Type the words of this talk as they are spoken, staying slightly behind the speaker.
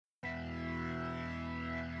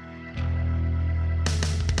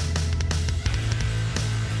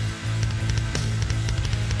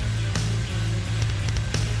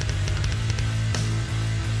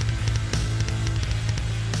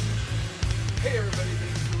Hey everybody,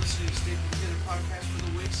 thank you for listening to Staple Theater Podcast for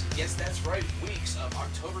the weeks. Yes, that's right, weeks of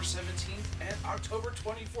October 17th and October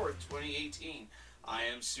 24th, 2018. I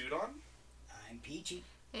am Sudon. I'm Peachy.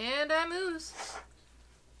 And I'm Ooze.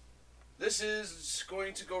 This is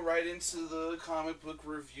going to go right into the comic book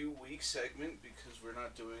review week segment because we're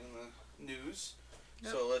not doing the news.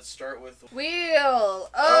 Nope. So let's start with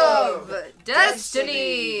Wheel of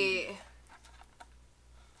Destiny.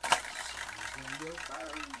 Oh,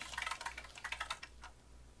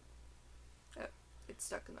 it's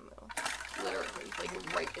stuck in the middle. Literally, like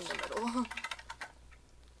right in the middle.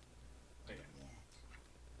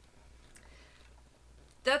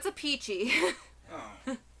 That's a Peachy.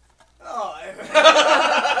 Oh. Oh.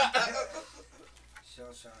 So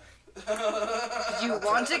sorry. Do you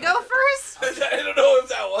want to go first? I don't know if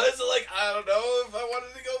that was, I don't know if I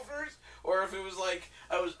wanted to go first, or if it was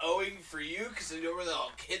I was owing for you, because you know where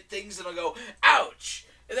I'll hit things and I'll go, ouch!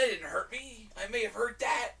 And that didn't hurt me. I may have hurt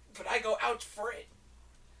that, but I go ouch for it.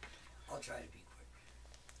 I'll try to be quick.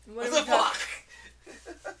 What the fuck?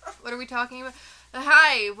 What are we talking about?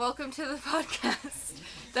 Hi, welcome to the podcast.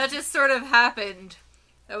 That just sort of happened.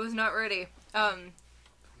 I was not ready.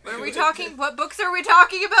 What are we talking? What books are we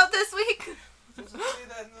talking about this week? Doesn't say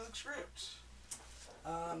that in the script.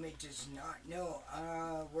 It does not. No.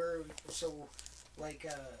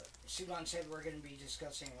 Sudon said, we're going to be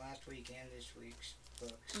discussing last week and this week's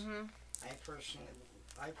books. Mm-hmm.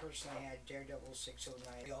 I personally had Daredevil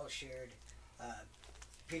 609. We all shared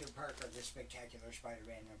Peter Parker, The Spectacular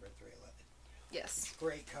Spider-Man number 311. Yes.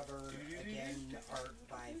 Great cover, again, art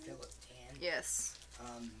by Philip Tan. Yes.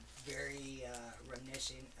 Very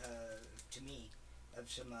reminiscent to me of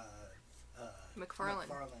some McFarlane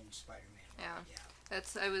Spider-Man. Yeah.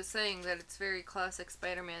 I was saying that it's very classic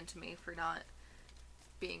Spider-Man to me for not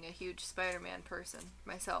being a huge Spider-Man person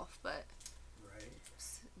myself, but right.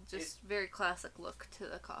 Just very classic look to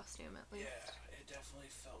the costume at least. Yeah, it definitely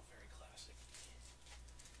felt very classic.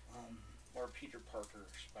 Or Peter Parker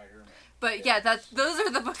Spider-Man. But yeah, those are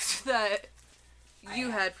the books that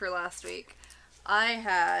you had for last week. I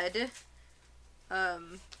had,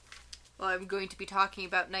 I'm going to be talking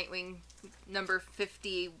about Nightwing number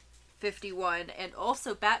 51, and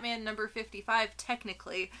also Batman number 55,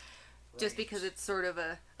 technically, just because it's sort of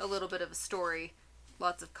a little bit of a story.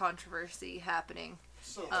 Lots of controversy happening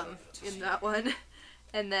in that one.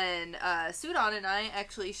 And then Sudon and I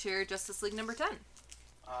actually share Justice League number 10.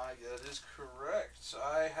 That is correct.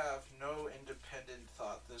 I have no independent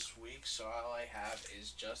thought this week, so all I have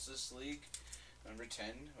is Justice League number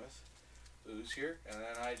 10 with Ooze here, and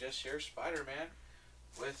then I just share Spider-Man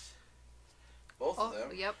with both of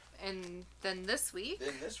them. Yep, and then this week...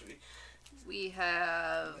 we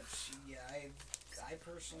have...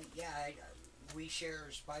 we share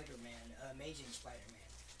Spider-Man, Amazing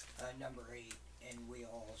Spider-Man, number 8, and we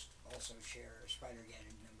also share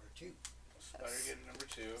Spider-Geddon number 2. Spider-Geddon number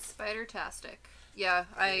 2. Spider-tastic. Yeah,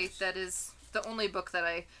 that is the only book that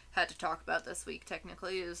I had to talk about this week,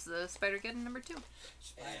 technically, is the Spider-Geddon number 2.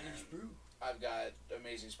 Spider's Brew. I've got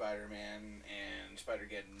Amazing Spider-Man and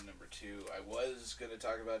Spider-Geddon number 2. I was going to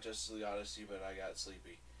talk about Justice League Odyssey, but I got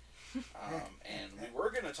sleepy. And we were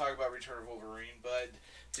going to talk about Return of Wolverine, but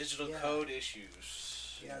digital code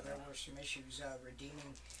issues. Yeah, there were some issues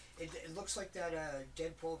redeeming. It looks like that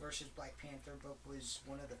Deadpool versus Black Panther book was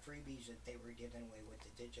one of the freebies that they were giving away with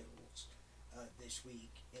the digitals this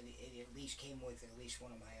week. It at least came with at least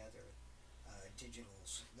one of my other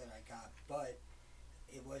digitals that I got, but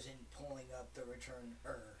it wasn't pulling up the Return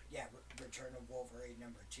of Wolverine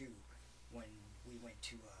number 2 when we went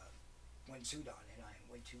to when Sudon and I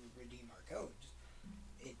went to redeem our codes.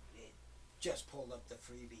 It just pulled up the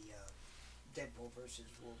freebie Deadpool versus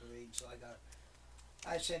Wolverine, so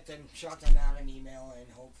I shot them out an email, and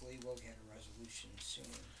hopefully we'll get a resolution soon.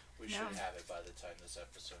 We should have it by the time this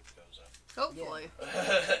episode goes up. Hopefully.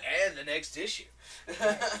 Yeah. And the next issue.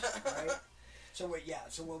 Right? So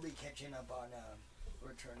we'll be catching up on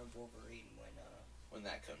Return of Wolverine when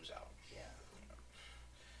that comes out. Yeah.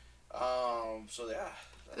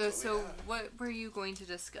 So what were you going to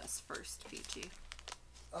discuss first, Peachy?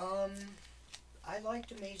 I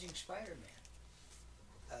liked Amazing Spider-Man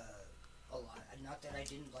a lot. Not that I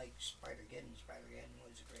didn't like Spider-Geddon. Spider-Geddon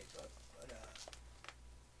was a great book, but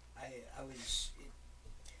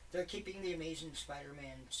they're keeping the Amazing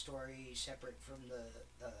Spider-Man story separate from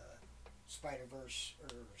the Spider-Verse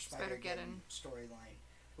or Spider-Geddon storyline,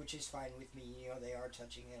 which is fine with me. You know, they are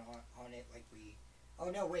touching it on it like we... Oh,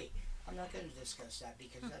 no, wait. I'm not going to discuss that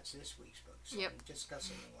because that's this week's book. So I'm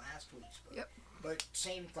discussing last week's book. Yep. But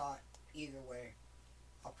same thought either way.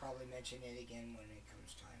 I'll probably mention it again when it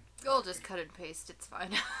comes time. You'll just cut and paste. It's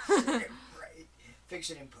fine. Right.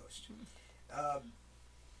 fix it in post. I'm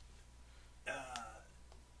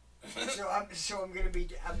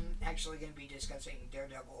actually gonna be discussing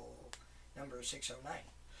Daredevil number 609.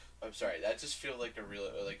 I'm sorry, that just feels like a real,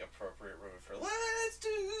 like, appropriate moment for let's do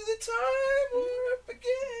the time warp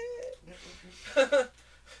again.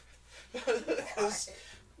 Because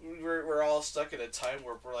we're all stuck in a time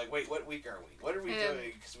warp. We're like, wait, what week are we? What are we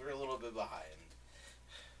doing? Because we're a little bit behind.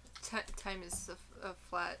 Time is a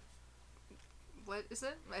flat. What is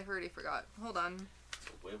it? I already forgot. Hold on. It's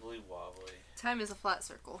a wibbly wobbly. Time is a flat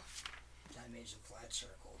circle. Time is a flat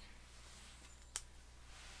circle.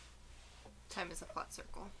 Time is a flat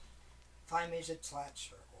circle. Time is a flat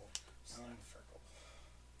circle.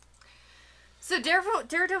 So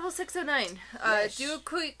Daredevil 609. Yes. Do a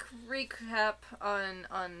quick recap on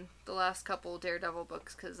the last couple Daredevil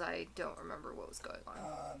books because I don't remember what was going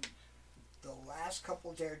on. The last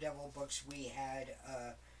couple Daredevil books we had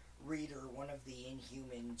reader, one of the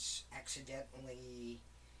Inhumans, accidentally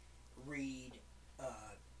read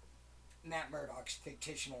Matt Murdock's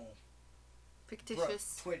fictitious. Excuse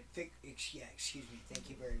me. Thank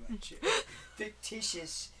you very much.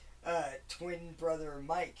 Fictitious twin brother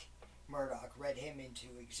Mike Murdock read him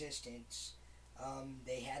into existence.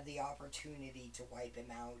 They had the opportunity to wipe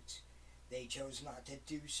him out. They chose not to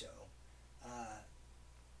do so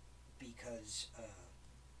because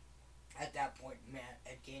at that point Matt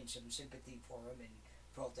had gained some sympathy for him and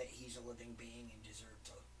felt that he's a living being and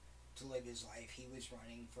deserved to live his life. He was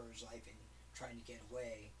running for his life and trying to get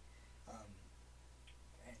away.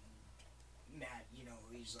 And Matt,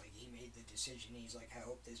 he's like, he made the decision. He's like, I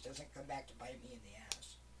hope this doesn't come back to bite me in the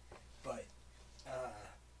ass. But,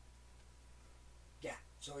 yeah,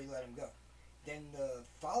 so he let him go. Then the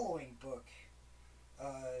following book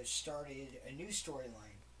started a new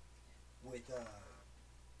storyline with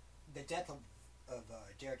the death of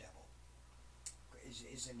Daredevil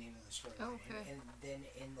is the name of the storyline. Oh, okay. And then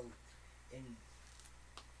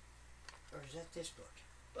or is that this book?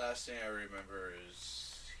 Last thing I remember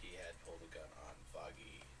is he had pulled a gun on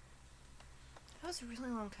Foggy. That was a really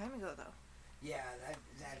long time ago, though. Yeah,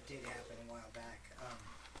 that did happen a while back.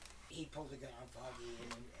 He pulled a gun on Foggy,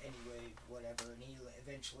 and anyway, whatever, and he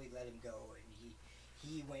eventually let him go, and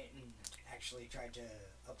he went and actually tried to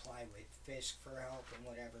apply with Fisk for help and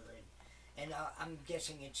whatever, and I'm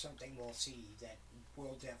guessing it's something we'll see that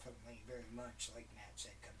will definitely, very much, like Matt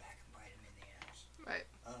said, come back and bite him in the ass. Right.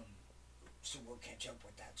 So we'll catch up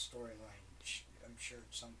with that storyline, I'm sure,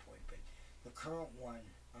 at some point, but the current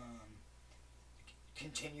one,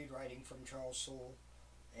 continued writing from Charles Soule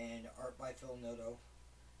and art by Phil Noto.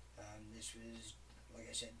 This was, like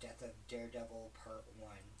I said, Death of Daredevil Part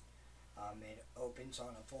 1. It opens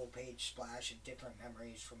on a full-page splash of different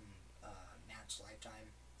memories from Matt's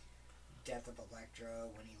lifetime. Death of Elektra,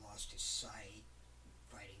 when he lost his sight,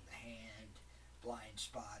 fighting the Hand, Blind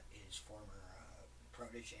Spot, his former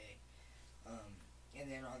protege. And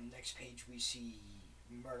then on the next page we see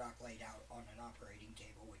Murdock laid out on an operating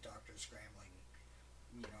table with doctors scrambling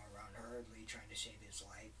around hurriedly trying to save his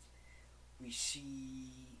life. We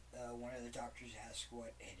see one of the doctors ask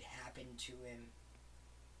what had happened to him,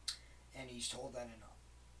 and he's told that an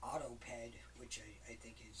autoped, which I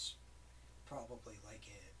think is probably like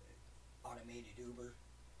a automated Uber,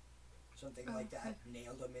 something like that,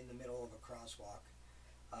 nailed him in the middle of a crosswalk.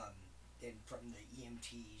 And from the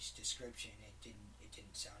EMT's description, it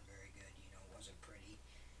didn't sound very good. It wasn't pretty.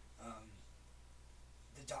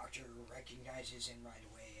 The doctor recognizes him right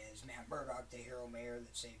away as Matt Murdock, the hero mayor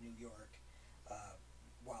that saved New York,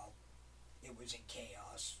 while it was in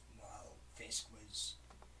chaos, while Fisk was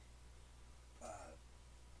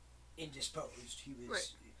indisposed. He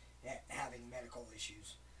was having medical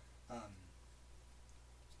issues.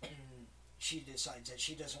 And she decides that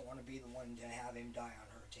she doesn't want to be the one to have him die on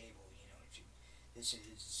her table. This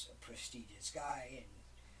is a prestigious guy, and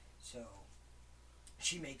so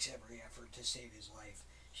she makes every effort to save his life.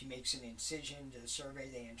 She makes an incision to survey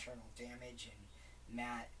the internal damage, and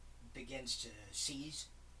Matt begins to seize.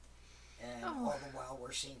 And all the while,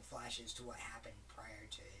 we're seeing flashes to what happened prior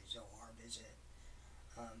to his OR visit.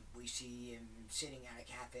 We see him sitting at a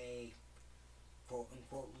cafe, quote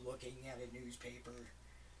unquote, looking at a newspaper,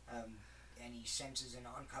 and he senses an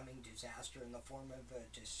oncoming disaster in the form of a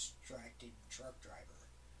distracted truck driver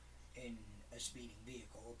in a speeding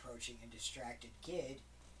vehicle approaching a distracted kid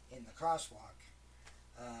in the crosswalk.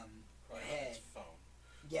 Head, his phone.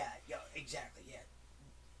 Yeah, exactly, yeah.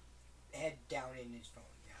 Head down in his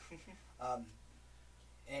phone, yeah.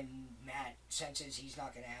 And Matt senses he's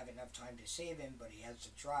not going to have enough time to save him, but he has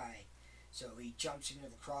to try. So he jumps into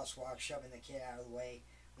the crosswalk, shoving the kid out of the way,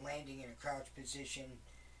 landing in a crouch position,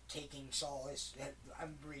 taking solace.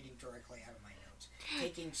 I'm reading directly out of my notes.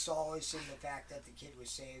 Taking solace in the fact that the kid was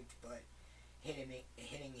saved, but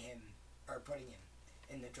hitting him, or putting him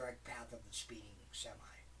in the direct path of the speeding semi.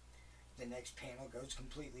 The next panel goes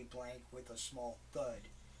completely blank with a small thud,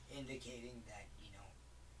 indicating that,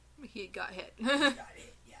 he got hit. he got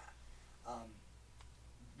hit, yeah.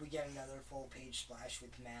 We get another full-page splash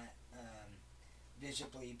with Matt,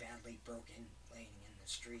 visibly badly broken, laying in the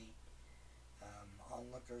street.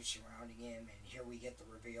 Onlookers surrounding him, and here we get the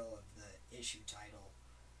reveal of the issue title,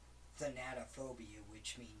 Thanatophobia,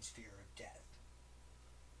 which means fear of death.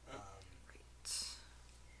 Great.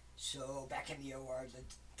 So, back in the OR, the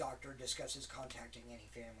doctor discusses contacting any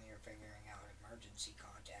family or figuring out emergency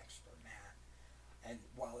contacts for Matt, and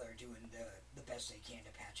while they're doing the best they can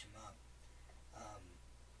to patch him up.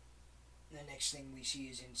 The next thing we see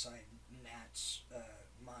is inside Matt's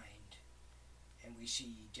mind, and we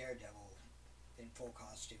see Daredevil in full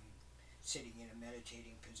costume, sitting in a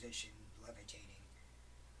meditating position, levitating,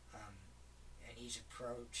 and he's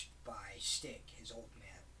approached by Stick, his old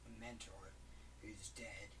mentor, who's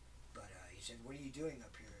dead. But he said, "What are you doing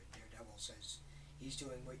up here?" And Daredevil says,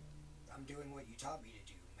 "I'm doing what you taught me to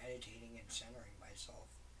do, meditating and centering myself,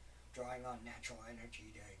 drawing on natural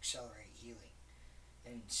energy to accelerate healing."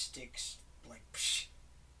 And Stick's like, "Psh,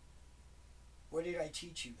 what did I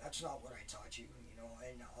teach you? That's not what I taught you,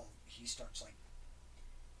 And he starts like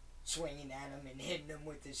swinging at him and hitting him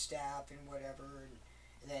with his staff and whatever. And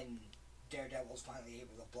then Daredevil's finally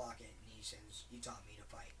able to block it, and he says, "You taught me to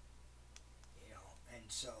fight." And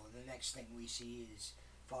so the next thing we see is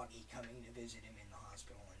Foggy coming to visit him in the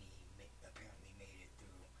hospital, and he apparently made it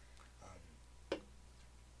through.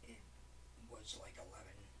 It was like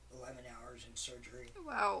 11 hours in surgery.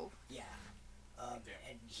 Wow. Yeah.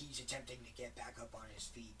 And he's attempting to get back up on his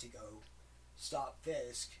feet to go stop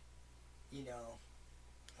Fisk,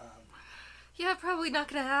 Yeah, probably not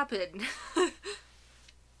gonna happen.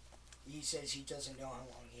 He says he doesn't know how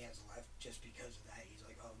long he has left just because of that. He's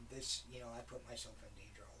like, I put myself in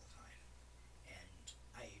danger all the time.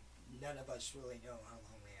 And none of us really know how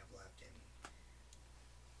long we have left. And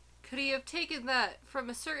Could he have taken that from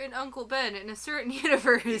a certain Uncle Ben in a certain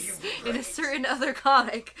universe, in a certain other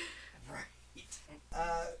comic? Right.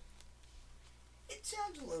 It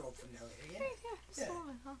sounds a little familiar, yeah. Yeah. A little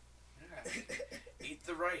bit, huh? Yeah. Eat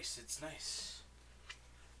the rice, it's nice.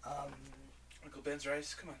 Uncle Ben's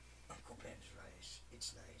rice, come on. Uncle Ben's rice,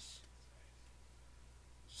 it's nice.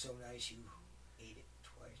 So nice you ate it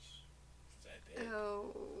twice. I did.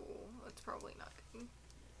 Oh, that's probably not good.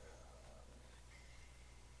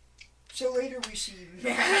 So later we see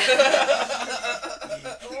Matt.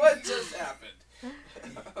 What just happened?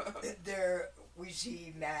 We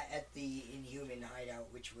see Matt at the Inhuman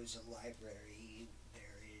hideout, which was a library.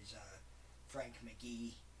 There is Frank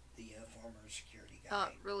McGee, the former security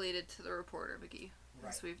guy. Related to the reporter McGee, right.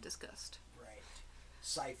 as we've discussed. Right.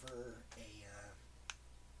 Cypher, a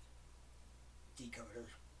decoder,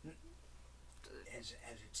 as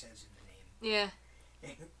it says in the name. Yeah.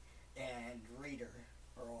 And Reader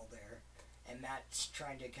are all there. And Matt's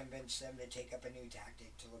trying to convince them to take up a new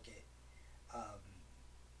tactic to look at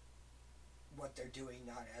what they're doing,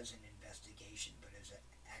 not as an investigation, but as an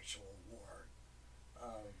actual war.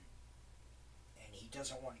 And he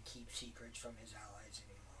doesn't want to keep secrets from his allies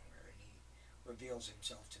any longer, and he reveals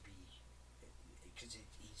himself to be, because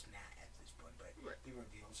he's Matt at this point, but right. He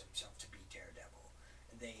reveals himself to be Daredevil.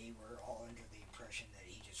 They were all under the impression that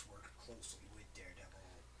he just worked closely with Daredevil.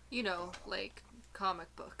 Like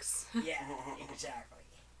comic books. Yeah, exactly.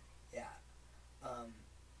 Yeah.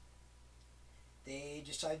 They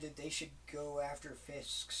decided they should go after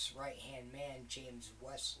Fisk's right-hand man, James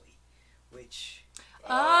Wesley, which...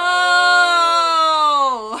 Oh!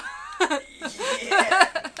 Yeah.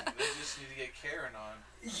 They just need to get Karen on.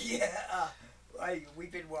 Yeah.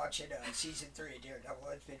 We've been watching season 3 of Daredevil.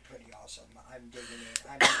 It's been pretty awesome. I'm digging it.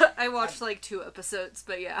 I watched like 2 episodes,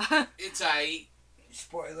 but yeah. It's aight.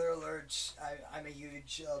 Spoiler alerts. I'm a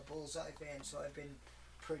huge Bullseye fan, so I've been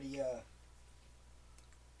pretty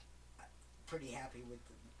happy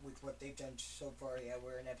with what they've done so far. Yeah,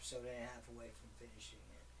 we're an episode and a half away from finishing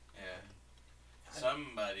it. Yeah.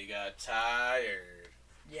 Somebody got tired.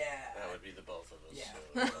 Yeah. That would be the both of us. Yeah.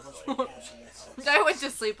 So it's I went to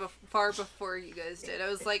sleep far before you guys did. I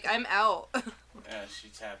was like, I'm out. yeah, she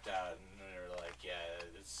tapped out, and they were like, "Yeah,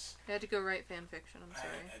 it's." I had to go write fan fiction. I'm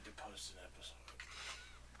sorry. I had to post an episode.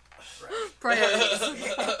 Priorities.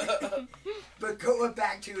 But going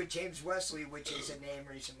back to James Wesley, which is a name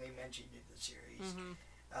recently mentioned in the series,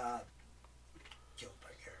 killed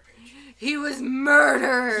by Karen Page. He was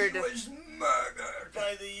murdered. He was murdered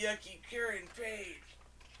By the yucky Karen Page.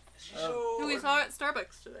 we saw at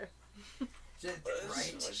Starbucks today.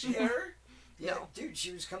 Right? Was she there? Yeah, No. dude,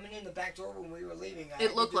 she was coming in the back door when we were leaving.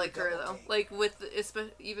 It looked like her though, like with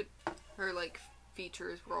even her like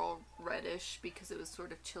features were all reddish because it was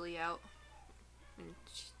sort of chilly out, and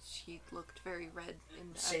she looked very red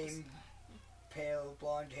in the Same pale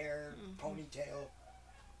blonde hair, ponytail.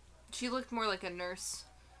 She looked more like a nurse.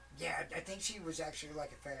 Yeah, I think she was actually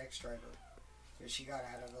like a FedEx driver. Because she got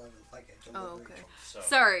out of like a delivery. Oh, okay. So.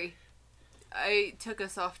 Sorry, I took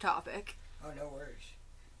us off topic. Oh, no worries.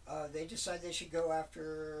 They decided they should go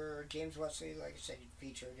after James Wesley, like I said,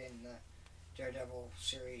 featured in the Daredevil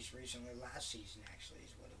series recently. Last season, actually,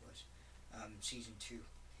 is what it was. Season 2.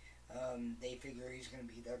 They figure he's going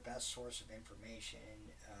to be their best source of information.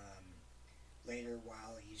 Later,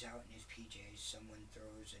 while he's out in his PJs, someone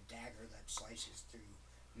throws a dagger that slices through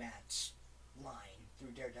Matt's line,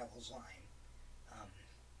 through Daredevil's line.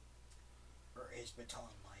 Or his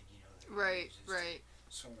baton line, you know. That Right, he uses right.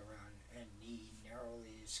 to swing around, and he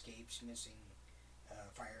narrowly escapes missing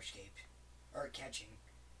fire escape, or catching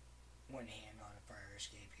one hand on a fire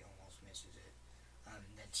escape. He almost misses it.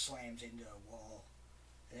 Then slams into a wall,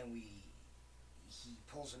 and then he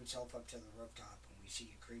pulls himself up to the rooftop, and we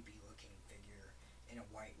see a creepy looking figure in a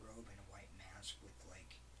white robe and a white mask with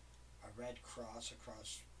like a red cross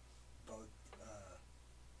across both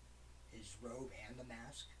his robe and the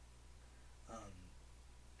mask.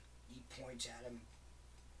 He points at him.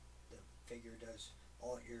 The figure does,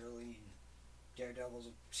 all eerily, and Daredevil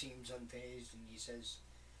seems unfazed, and he says,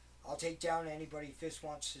 "I'll take down anybody Fisk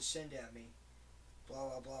wants to send at me." Blah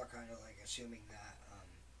blah blah, kind of like assuming that.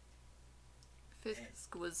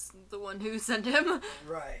 Fisk was the one who sent him.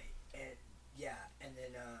 Right, and yeah, and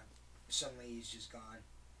then suddenly he's just gone.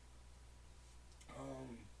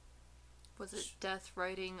 Was it Death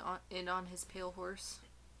riding on his pale horse?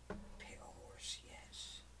 Pale horse,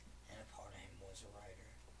 yes, and upon him was a rider.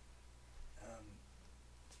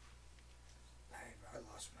 I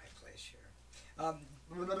lost my place here.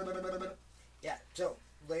 Yeah. So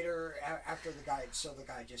later, after the guy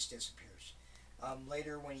just disappears.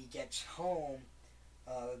 Later, when he gets home,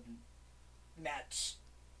 Matt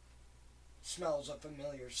smells a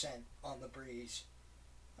familiar scent on the breeze.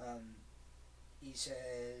 He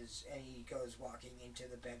says, and he goes walking into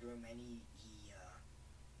the bedroom, and he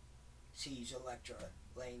sees Elektra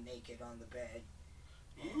laying naked on the bed.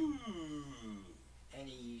 And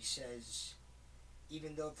he says,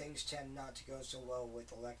 even though things tend not to go so well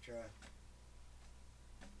with Elektra,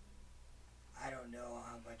 I don't know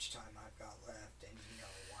how much time I've got left, and you know,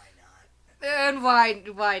 why not? And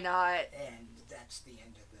why not? And that's the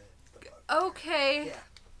end of the book. Okay. Yeah.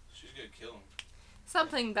 She's gonna kill him.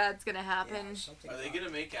 Something bad's gonna happen. Yeah, Are they gonna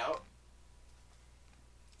make out?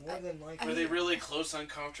 More than likely. Were they really close,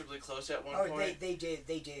 uncomfortably close at one point? They did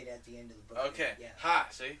at the end of the book. Okay. Yeah. Ha,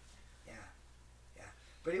 see? Yeah.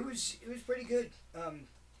 But it was pretty good.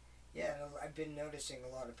 Yeah, I've been noticing a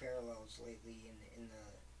lot of parallels lately in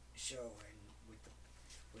the show and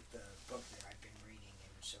with the book that I've been reading,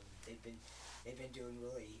 and so they've been doing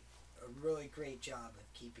a really great job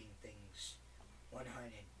of keeping things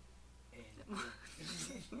 100. And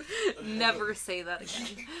Never say that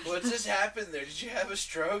again. What's just happened there? Did you have a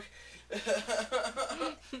stroke?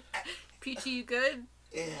 Peachy, you good?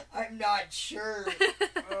 I'm not sure.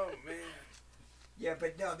 Oh man. Yeah,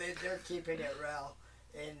 but no, they're keeping it real.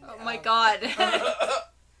 And Oh my god.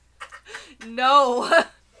 No.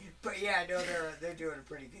 But yeah, no, they're doing a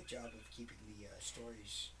pretty good job of keeping the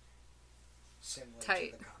stories similar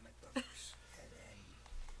Tight. to the comic books, and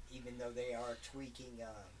even though they are tweaking.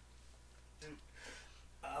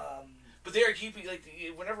 But they are keeping, like,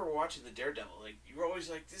 whenever we're watching the Daredevil, like, you're always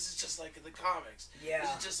like, this is just like in the comics. Yeah.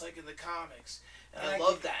 This is just like in the comics. And And I I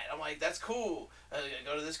love think- that. I'm like, that's cool. I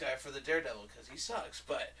go to this guy for the Daredevil because he sucks.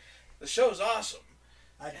 But the show's awesome.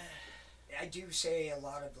 I do say a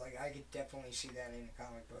lot of, like, I could definitely see that in a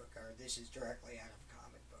comic book, or this is directly out of a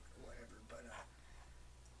comic book or whatever, but,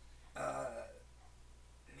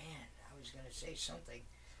 man, I was gonna say something.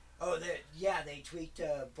 Oh, they tweaked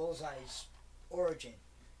Bullseye's origin,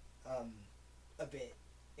 a bit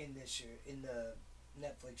in the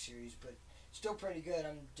Netflix series, but still pretty good.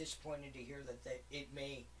 I'm disappointed to hear that it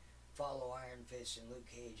may follow Iron Fist and Luke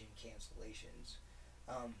Cage in cancellations,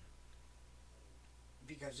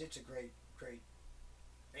 because it's a great,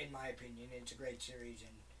 in my opinion, it's a great series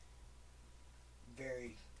and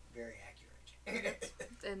very, very accurate.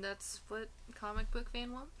 And that's what comic book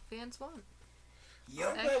fans want.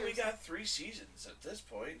 Yep. Well, we got 3 seasons at this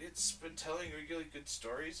point. It's been telling really good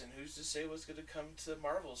stories, and who's to say what's going to come to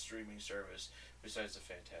Marvel's streaming service, besides the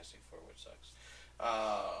Fantastic Four, which sucks.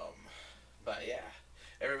 But yeah.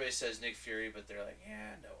 everybody says Nick Fury, but they're like,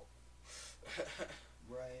 yeah, no.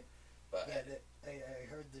 Right. But Yeah, I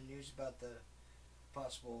heard the news about the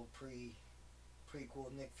possible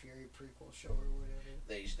prequel Nick Fury prequel show or whatever.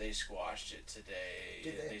 they squashed it today.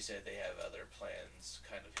 Did they? They said they have other plans,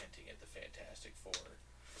 kind of hinting at the Fantastic Four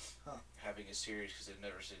having a series because they've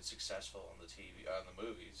never been successful on the TV on the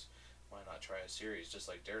movies. Why not try a series just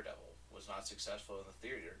like Daredevil was not successful in the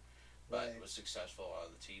theater, but Right. was successful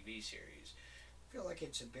on the TV series. I feel like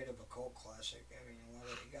it's a bit of a cult classic. I mean,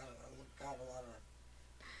 it got a lot of.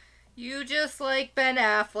 You just like Ben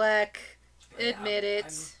Affleck. Admit it.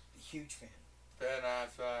 I'm a huge fan. Ben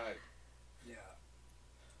Affleck. Yeah.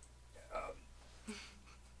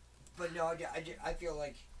 But no, I feel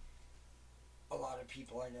like a lot of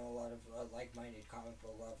people, I know a lot of like-minded comic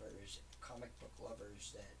book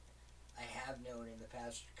lovers that I have known in the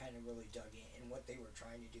past kind of really dug in what they were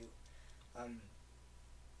trying to do.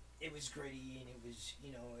 It was gritty and it was,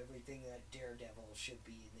 everything that Daredevil should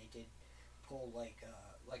be, and they did pull like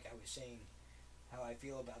I was saying, how I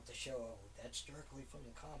feel about the show. That's directly from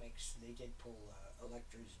the comics. They did pull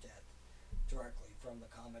Elektra's death directly from the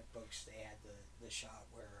comic books. They had the shot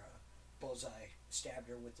where Bullseye stabbed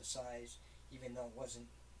her with the scythe, even though it wasn't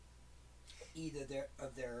either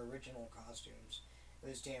of their original costumes. It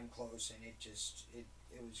was damn close, and it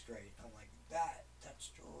was great. I'm like, that's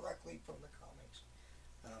directly from the comics.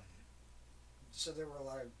 So there were a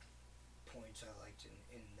lot of points I liked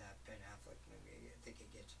in that Ben Affleck movie. I think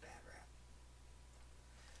it gets a bad rap.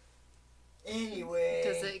 Anyway.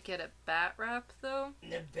 Does it get a bat rap though?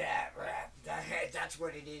 The bat rap. That's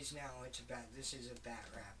what it is now. This is a bat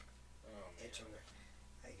rap. Oh, man.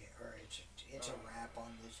 It's a rap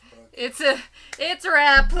on this book. It's a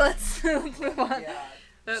rap. Let's move on. Yeah.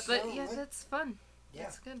 But yeah, that's fun. Yeah.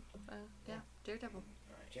 That's good. Yeah, Daredevil.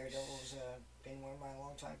 Nice. Daredevil's been one of my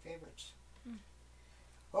longtime favorites. Hmm.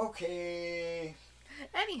 Okay.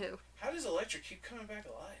 Anywho. How does Elektra keep coming back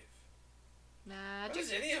alive? How Magic.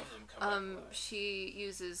 does any of them come back alive? She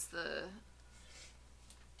uses the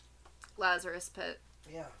Lazarus pit.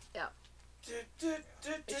 Yeah.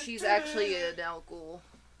 She's actually an Al Ghul.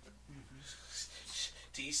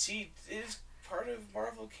 DC is part of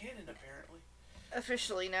Marvel canon, apparently.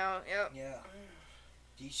 Officially now, yep. Yeah.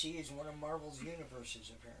 DC is one of Marvel's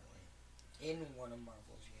universes, apparently. In one of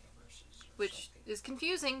Marvel's universes. Which is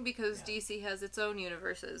confusing because DC has its own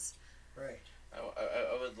universes. Right.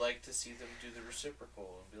 I would like to see them do the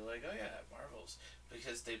reciprocal and be like, oh yeah, Marvel's.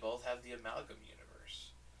 Because they both have the Amalgam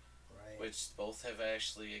universe. Right. Which both have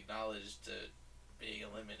actually acknowledged being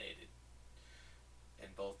eliminated. In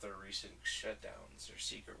both their recent shutdowns, their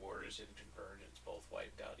Secret Wars and Convergence both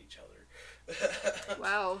wiped out each other.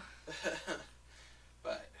 Wow.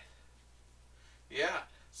 But yeah,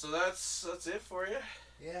 so that's it for you.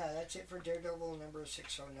 Yeah, that's it for Daredevil number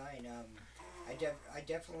 609. I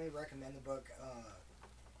definitely recommend the book.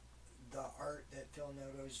 The art that Phil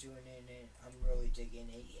Noto's doing in it, I'm really digging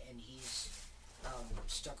it, and he's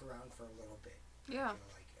stuck around for a little bit. Yeah.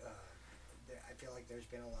 I feel like there's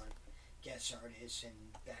been a lot of guest artists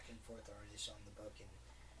and back and forth artists on the book, and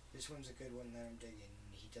this one's a good one that I'm digging.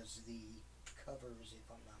 He does the covers, if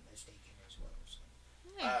I'm not mistaken, as well. So.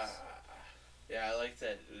 Nice. Yeah, I like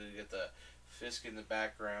that. You get the Fisk in the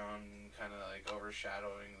background, kind of like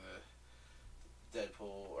overshadowing the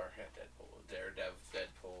Deadpool over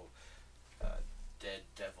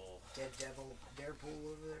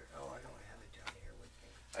there. Oh, I don't have it down here with me.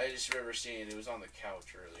 I just remember seeing it was on the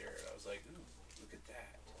couch earlier, and I was like, ooh, look at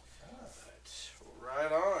that. But,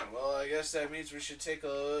 right on. Well, I guess that means we should take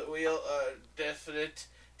a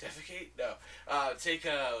take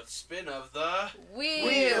a spin of the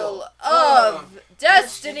Wheel of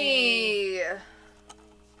Destiny.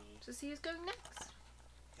 To see who's going next.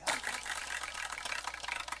 Yeah.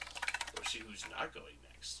 Or see who's not going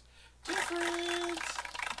next. Different.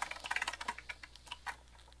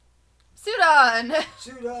 Sudan.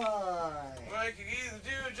 I could either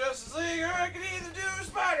do Justice League or I could either do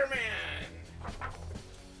Spider-Man.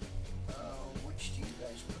 Which do you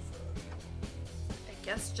guys prefer? I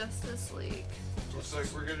guess Justice League. Looks like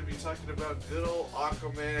we're going to be talking about good old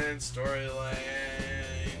Aquaman storyline.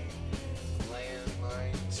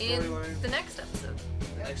 In the next episode.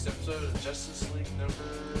 The next episode of Justice League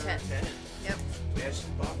number 10. Yep. We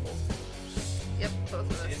actually bought both of those. Yep, both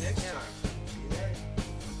of us. See you next Yep. time.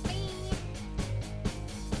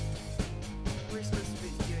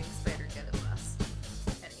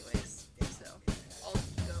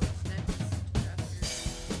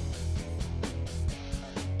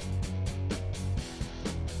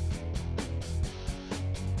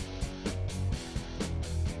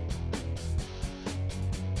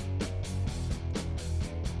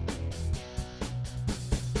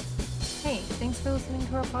 Thanks for listening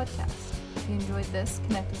to our podcast. If you enjoyed this,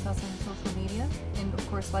 connect with us on social media, and of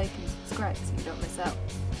course like and subscribe so you don't miss out.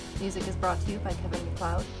 Music is brought to you by Kevin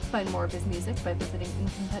MacLeod. Find more of his music by visiting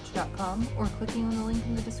incompetch.com or clicking on the link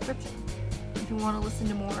in the description. If you want to listen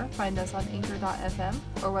to more, find us on anchor.fm,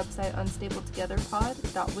 our website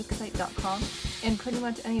unstabletogethernpod.wixsite.com, and pretty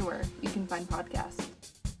much anywhere you can find podcasts.